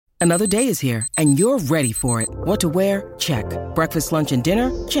Another day is here, and you're ready for it. What to wear? Check. Breakfast, lunch, and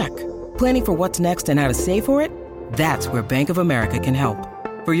dinner? Check. Planning for what's next and how to save for it? That's where Bank of America can help.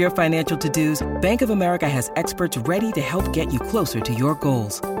 For your financial to-dos, Bank of America has experts ready to help get you closer to your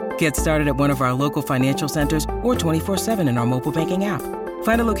goals. Get started at one of our local financial centers or 24/7 in our mobile banking app.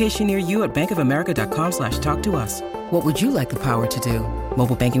 Find a location near you at bankofamerica.com/talktous. What would you like the power to do?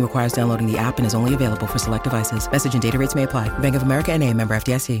 Mobile banking requires downloading the app and is only available for select devices. Message and data rates may apply. Bank of America N.A., member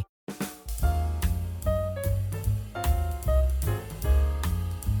FDIC.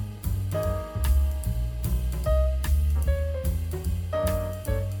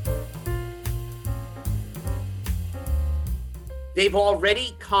 They've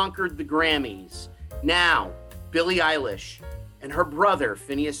already conquered the Grammys. Now, Billie Eilish and her brother,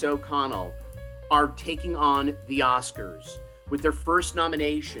 Phineas O'Connell, are taking on the Oscars with their first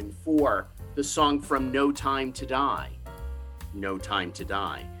nomination for the song from No Time to Die. No Time to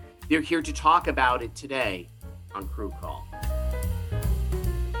Die. They're here to talk about it today on Crew Call.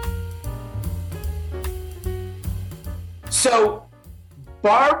 So,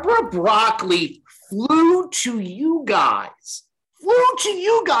 Barbara Broccoli flew to you guys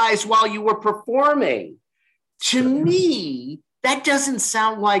while you were performing. To me, that doesn't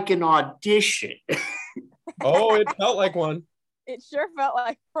sound like an audition. Oh, it felt like one. It sure felt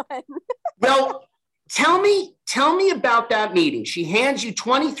like one. Well, tell me about that meeting. She hands you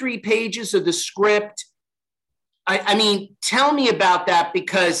 23 pages of the script. I mean, tell me about that,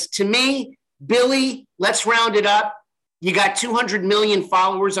 because to me, Billy, let's round it up. You got 200 million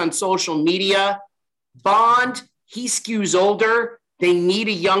followers on social media. Bond, he skews older. They need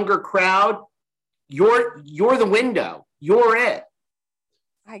a younger crowd. You're the window. You're it.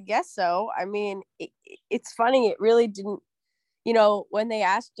 I guess so. I mean, it's funny. It really didn't, when they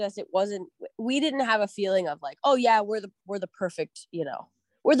asked us, we didn't have a feeling of like, oh yeah, we're the perfect,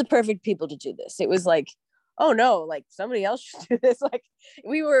 we're the perfect people to do this. It was like, oh no, like somebody else should do this. Like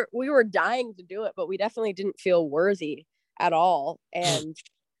we were dying to do it, but we definitely didn't feel worthy at all. And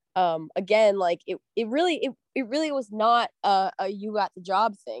again, like it really was not a you got the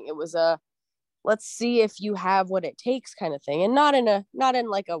job thing. It was a let's see if you have what it takes kind of thing, and not in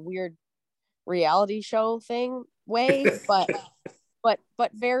like a weird reality show thing way, but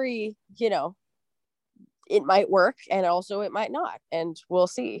very, it might work and also it might not, and we'll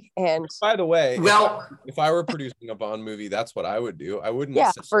see. And by the way, well, if I were producing a Bond movie, that's what I would do. I wouldn't.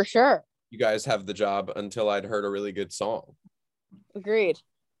 Yeah, for sure. You guys have the job until I'd heard a really good song. Agreed.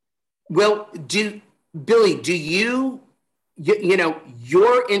 Well, Billy, do you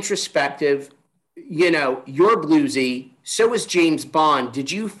you're introspective, you're bluesy, so is James Bond.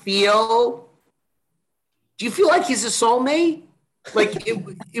 Do you feel like he's a soulmate? Like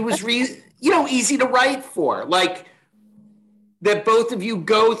it was easy to write for, like that both of you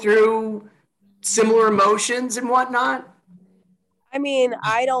go through similar emotions and whatnot? I mean,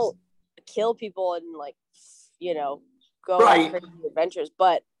 I don't kill people and like, go right. on crazy adventures,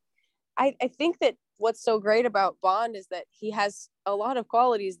 but I think that what's so great about Bond is that he has a lot of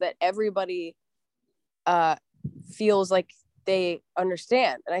qualities that everybody feels like they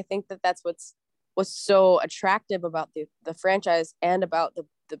understand. And I think that that's what's so attractive about the franchise and about the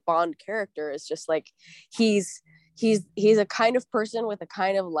Bond character, is just like he's a kind of person with a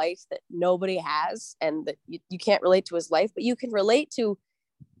kind of life that nobody has, and that you can't relate to his life, but you can relate to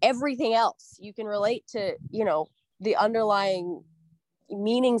everything else. You can relate to, the underlying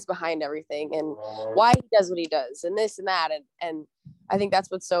meanings behind everything and why he does what he does and this and that. And I think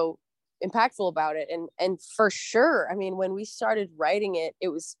that's what's so impactful about it. And for sure, I mean, when we started writing it, it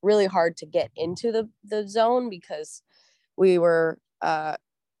was really hard to get into the zone, because we had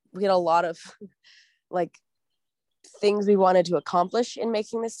a lot of like things we wanted to accomplish in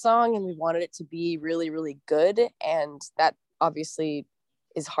making this song, and we wanted it to be really, really good. And that obviously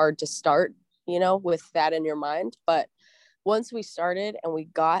is hard to start, with that in your mind. But once we started and we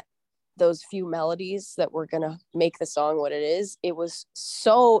got those few melodies that were going to make the song what it is, it was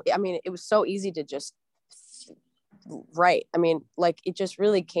so easy to just write. I mean, like it just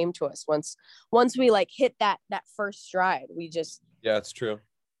really came to us once we like hit that first stride. Yeah, it's true.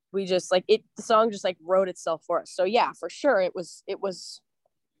 We just like it, the song just like wrote itself for us. So yeah, for sure. It was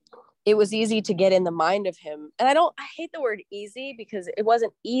easy to get in the mind of him. And I hate the word easy, because it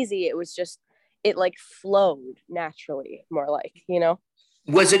wasn't easy. It was just, it like flowed naturally, more like,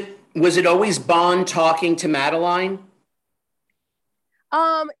 Was it always Bond talking to Madeline?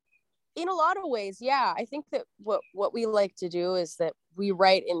 In a lot of ways, yeah. I think that what we like to do is that we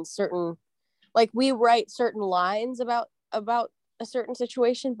write certain lines about a certain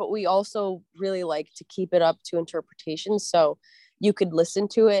situation, but we also really like to keep it up to interpretation. So, you could listen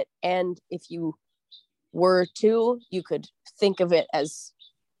to it, and if you were to, you could think of it as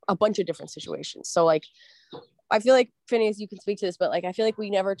a bunch of different situations. So like, I feel like, Phineas, you can speak to this, but like, I feel like we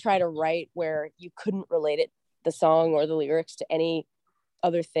never try to write where you couldn't relate it, the song or the lyrics, to any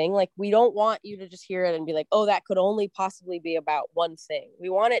other thing. Like, we don't want you to just hear it and be like, oh, that could only possibly be about one thing. We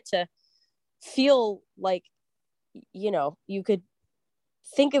want it to feel like, you know, you could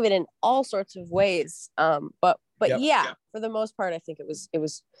think of it in all sorts of ways. But yeah, for the most part, I think it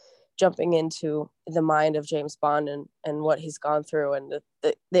was jumping into the mind of James Bond and what he's gone through, and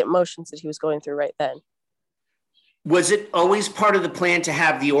the emotions that he was going through right then. Was it always part of the plan to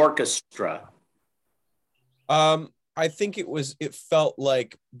have the orchestra? I think it felt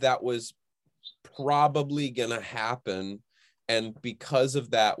like that was probably gonna happen. And because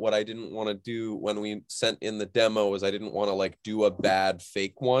of that, what I didn't want to do when we sent in the demo was I didn't want to like do a bad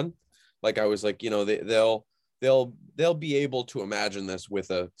fake one. Like I was like, you know, they'll be able to imagine this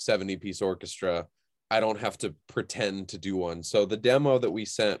with a 70-piece orchestra. I don't have to pretend to do one. So the demo that we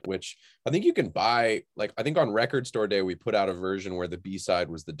sent, which I think you can buy, like I think on Record Store Day, we put out a version where the B-side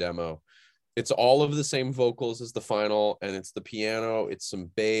was the demo. It's all of the same vocals as the final, and it's the piano, it's some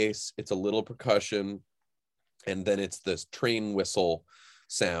bass, it's a little percussion, and then it's this train whistle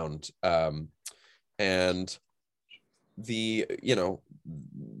sound. And the, you know,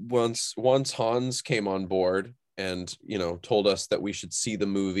 once Hans came on board and, you know, told us that we should see the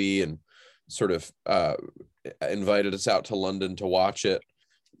movie and sort of invited us out to London to watch it,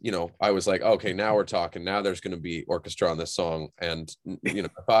 you know, I was like, okay, now we're talking. Now there's going to be orchestra on this song. And, you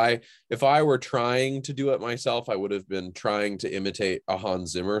know, if I were trying to do it myself, I would have been trying to imitate a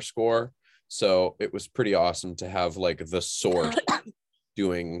Hans Zimmer score. So it was pretty awesome to have like the sword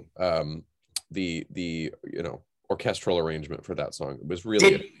doing the you know, orchestral arrangement for that song. It was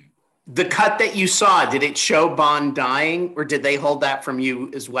really the cut that you saw, did it show Bond dying, or did they hold that from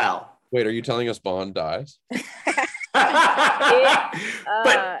you as well? Wait, are you telling us Bond dies?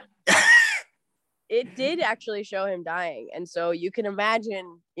 It did actually show him dying, and so you can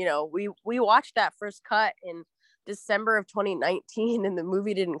imagine, you know, we watched that first cut in December of 2019, and the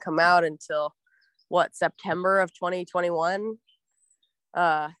movie didn't come out until September of 2021.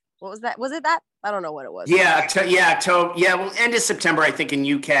 What was that? Was it that? I don't know what it was. Well, end of September, I think, in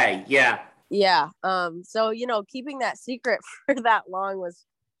UK. Yeah. So, you know, keeping that secret for that long was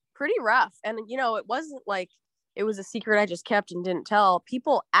pretty rough. And, you know, it wasn't like it was a secret I just kept and didn't tell.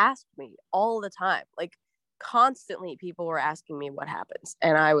 People asked me all the time, like constantly people were asking me what happens.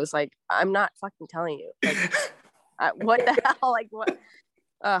 And I was like, I'm not fucking telling you. Like, what the hell? Like, what?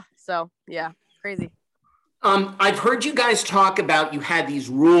 So yeah, crazy. I've heard you guys talk about, you had these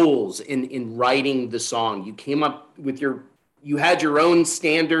rules in writing the song. You came up with you had your own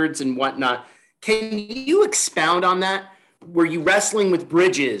standards and whatnot. Can you expound on that? Were you wrestling with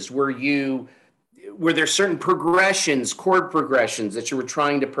bridges? Were there certain progressions, chord progressions that you were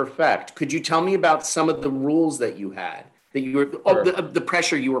trying to perfect? Could you tell me about some of the rules that you had, that you were, the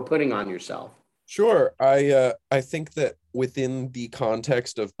pressure you were putting on yourself? Sure. I think that within the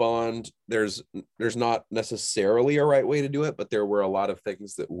context of Bond, there's not necessarily a right way to do it, but there were a lot of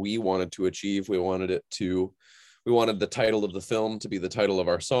things that we wanted to achieve. We wanted the title of the film to be the title of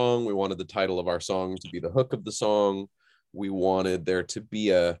our song. We wanted the title of our song to be the hook of the song. We wanted there to be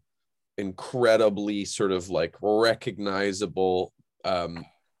a incredibly sort of like recognizable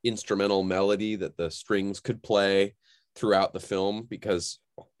instrumental melody that the strings could play throughout the film, because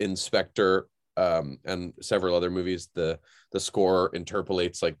in Spectre and several other movies, the score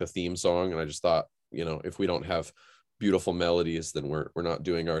interpolates like the theme song. And I just thought, you know, if we don't have beautiful melodies, then we're not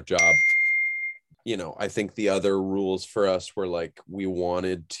doing our job. You know, I think the other rules for us were like, we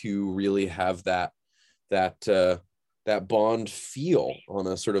wanted to really have that Bond feel on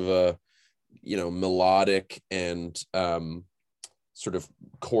a sort of a, you know, melodic and sort of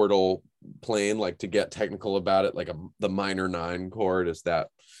chordal plane. Like, to get technical about it, like the minor 9 chord is that,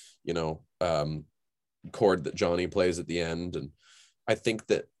 you know, chord that Johnny plays at the end. And I think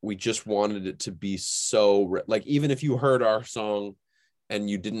that we just wanted it to be so like, even if you heard our song and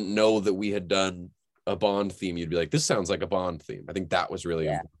you didn't know that we had done a Bond theme, you'd be like, this sounds like a Bond theme. I think that was really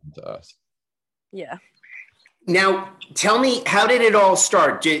important to us. Yeah. Now, tell me, how did it all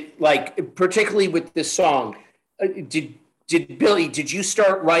start? Particularly with this song, did Billy, did you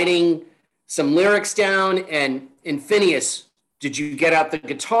start writing some lyrics down? And Phineas, did you get out the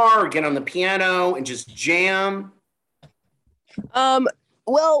guitar or get on the piano and just jam?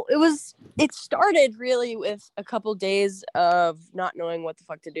 Well, it started really with a couple days of not knowing what the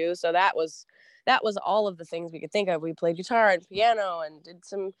fuck to do. So that was all of the things we could think of. We played guitar and piano and did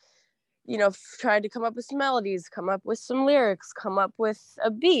some tried to come up with some melodies, come up with some lyrics, come up with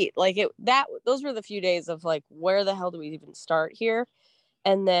a beat. Like those were the few days of like, where the hell do we even start here?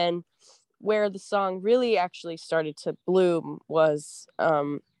 And then where the song really actually started to bloom was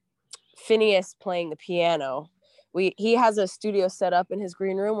Phineas playing the piano. He has a studio set up in his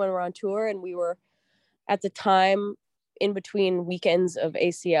green room when we're on tour, and we were at the time in between weekends of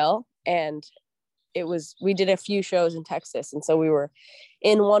ACL, and we did a few shows in Texas, and so we were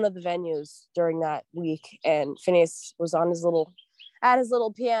in one of the venues during that week, and Phineas was on his little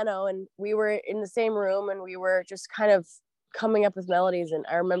piano, and we were in the same room, and we were just kind of coming up with melodies. And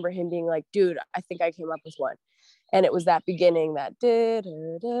I remember him being like, dude, I think I came up with one. And it was that beginning, that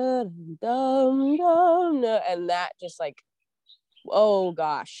and that just like, oh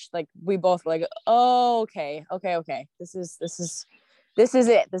gosh, like we both were like, oh, okay, this is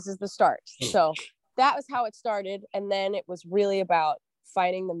it, this is the start. So that was how it started. And then it was really about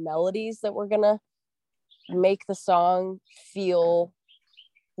finding the melodies that were gonna make the song feel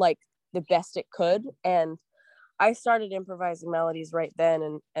like the best it could. And I started improvising melodies right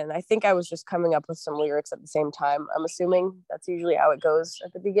then, and I think I was just coming up with some lyrics at the same time. I'm assuming that's usually how it goes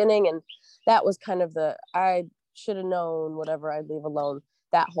at the beginning, and that was kind of I should have known whatever, I'd leave alone,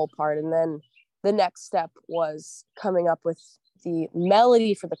 that whole part. And then the next step was coming up with the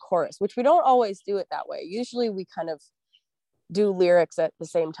melody for the chorus, which we don't always do it that way. Usually we kind of do lyrics at the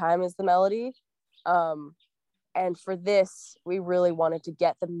same time as the melody. And for this, we really wanted to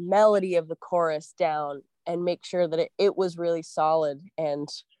get the melody of the chorus down and make sure that it was really solid and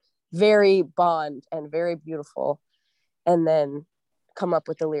very Bond and very beautiful, and then come up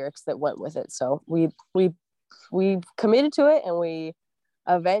with the lyrics that went with it. So we committed to it, and we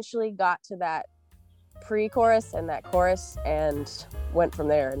eventually got to that pre-chorus and that chorus and went from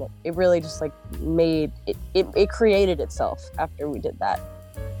there. And it really just like made it created itself after we did that.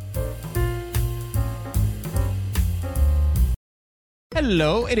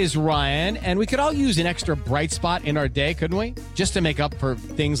 Hello, it is Ryan, and we could all use an extra bright spot in our day, couldn't we? Just to make up for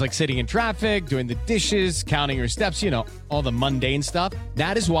things like sitting in traffic, doing the dishes, counting your steps, all the mundane stuff.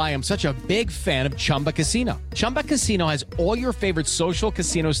 That is why I'm such a big fan of Chumba Casino. Chumba Casino has all your favorite social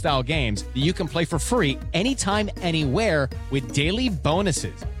casino style games that you can play for free anytime, anywhere with daily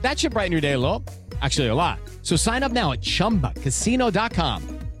bonuses. That should brighten your day a little. Actually, a lot. So sign up now at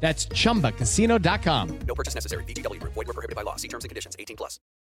ChumbaCasino.com. That's ChumbaCasino.com. No purchase necessary. VGW Group. Void where prohibited by law. See terms and conditions. 18+.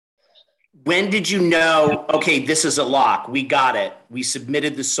 When did you know, okay, this is a lock, we got it, we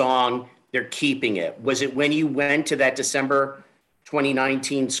submitted the song, they're keeping it? Was it when you went to that December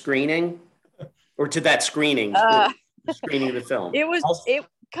 2019 screening, or to that screening, the screening of the film? It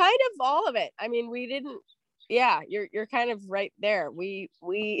kind of all of it. I mean, we didn't. Yeah, you're kind of right there. We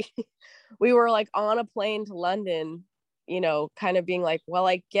were like on a plane to London, kind of being like, well,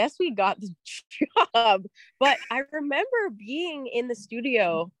 I guess we got the job. But I remember being in the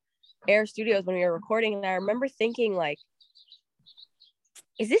studio, Air Studios, when we were recording, and I remember thinking like,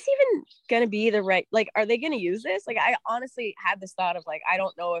 is this even gonna be the right, like, are they gonna use this? Like, I honestly had this thought of like, I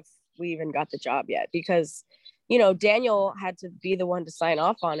don't know if we even got the job yet, because Daniel had to be the one to sign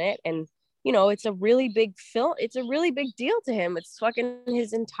off on it, and it's a really big film, it's a really big deal to him. It's fucking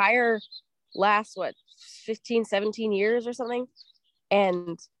his entire last 15 17 years or something,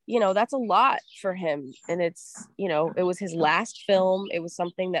 and that's a lot for him. And it's it was his last film. It was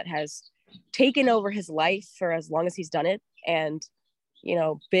something that has taken over his life for as long as he's done it, and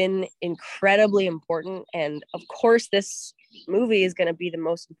been incredibly important. And of course this movie is going to be the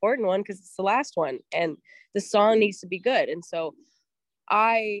most important one because it's the last one, and the song needs to be good. And so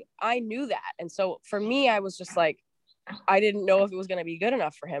I knew that, and so for me, I was just like, I didn't know if it was going to be good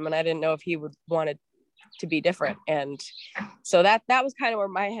enough for him, and I didn't know if he would want it to be different. And so that was kind of where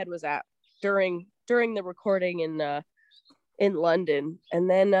my head was at during the recording in London. And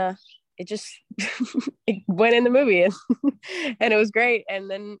then it just it went in the movie, and it was great. And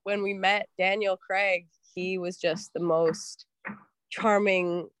then when we met Daniel Craig, he was just the most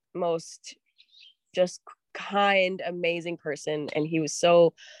charming, most just kind, amazing person, and he was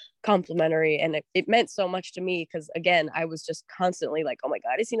so complimentary, and it meant so much to me, because again, I was just constantly like, oh my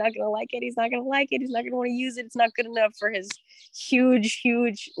god, is he not gonna like it, he's not gonna like it, he's not gonna want to use it, it's not good enough for his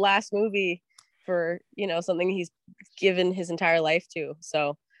huge last movie, for something he's given his entire life to.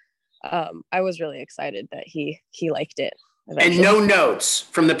 So I was really excited that he liked it eventually. And no notes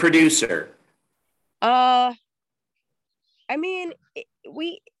from the producer? I mean,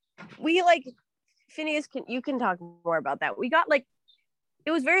 we like, Phineas, you can talk more about that. We got like,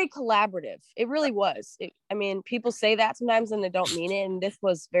 it was very collaborative. It really was. I mean, people say that sometimes and they don't mean it. And this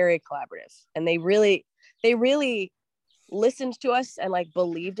was very collaborative. And they really listened to us and like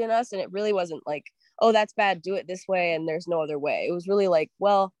believed in us. And it really wasn't like, oh, that's bad, do it this way and there's no other way. It was really like,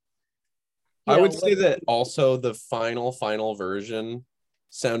 well, I would say that also the final version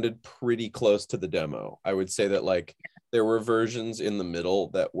sounded pretty close to the demo. I would say that like there were versions in the middle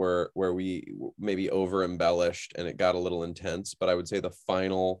that were where we maybe over embellished and it got a little intense, but I would say the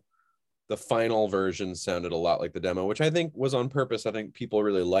final version sounded a lot like the demo, which I think was on purpose. I think people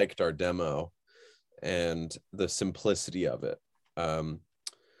really liked our demo and the simplicity of it.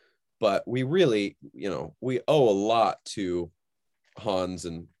 But we really, we owe a lot to Hans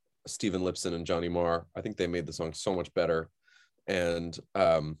and Steven Lipson and Johnny Marr. I think they made the song so much better. And,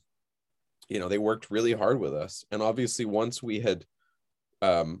 they worked really hard with us. And obviously once we had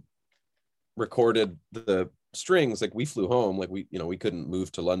recorded the strings, like we flew home, like we couldn't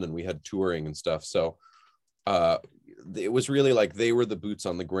move to London. We had touring and stuff. So it was really like they were the boots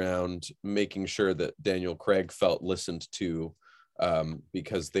on the ground, making sure that Daniel Craig felt listened to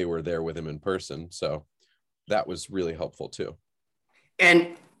because they were there with him in person. So that was really helpful too.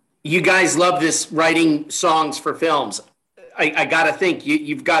 And you guys love this writing songs for films. I got to think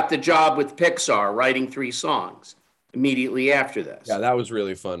you've got the job with Pixar writing 3 songs immediately after this. Yeah, that was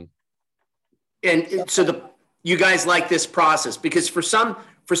really fun. And so you guys like this process because for some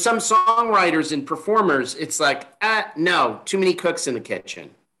songwriters and performers, it's like, no, too many cooks in the kitchen.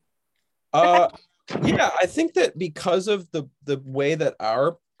 Yeah, I think that because of the way that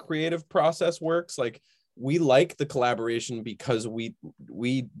our creative process works, like we like the collaboration because we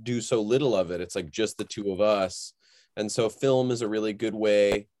do so little of it. It's like just the 2 of us. And so film is a really good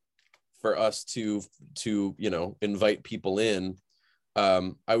way for us to invite people in.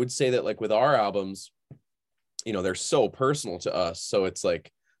 I would say that like with our albums, they're so personal to us. So it's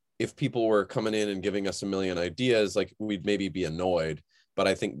like, if people were coming in and giving us a million ideas, like we'd maybe be annoyed. But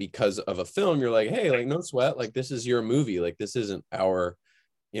I think because of a film, you're like, hey, like no sweat, like this is your movie. Like this isn't our,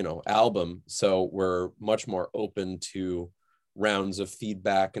 album. So we're much more open to rounds of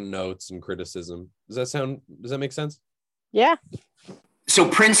feedback and notes and criticism. Does that make sense? Yeah. So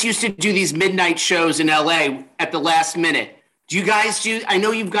Prince used to do these midnight shows in LA at the last minute. Do you guys I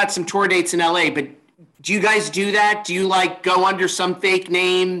know you've got some tour dates in LA, but do you guys do that? Do you like go under some fake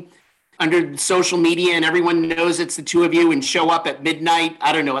name under social media and everyone knows it's the 2 of you and show up at midnight,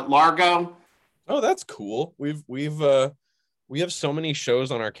 I don't know, at Largo? Oh, that's cool. We have so many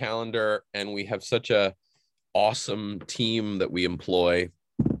shows on our calendar and we have such a awesome team that we employ.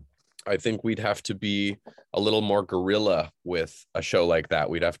 I think we'd have to be a little more guerrilla with a show like that.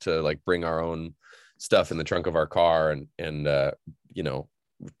 We'd have to like bring our own stuff in the trunk of our car and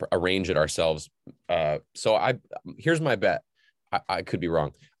arrange it ourselves. So here's my bet. I could be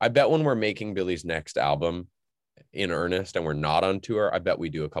wrong. I bet when we're making Billy's next album in earnest and we're not on tour, I bet we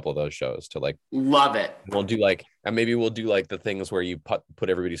do a couple of those shows to like love it. We'll do like, and maybe we'll do like the things where you put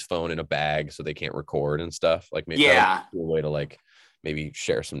everybody's phone in a bag so they can't record and stuff. Like maybe that's a cool way to like maybe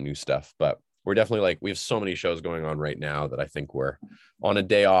share some new stuff. But we're definitely like, we have so many shows going on right now that I think we're on a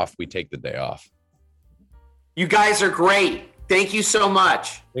day off. We take the day off. You guys are great. Thank you so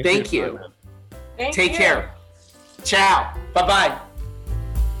much. Thank you. Take care. Ciao. Bye-bye.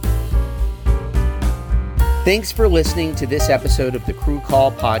 Thanks for listening to this episode of the Crew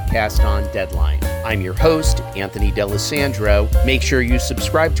Call podcast on Deadline. I'm your host, Anthony D'Alessandro. Make sure you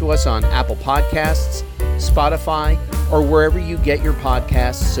subscribe to us on Apple Podcasts, Spotify, or wherever you get your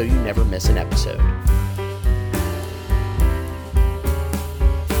podcasts so you never miss an episode.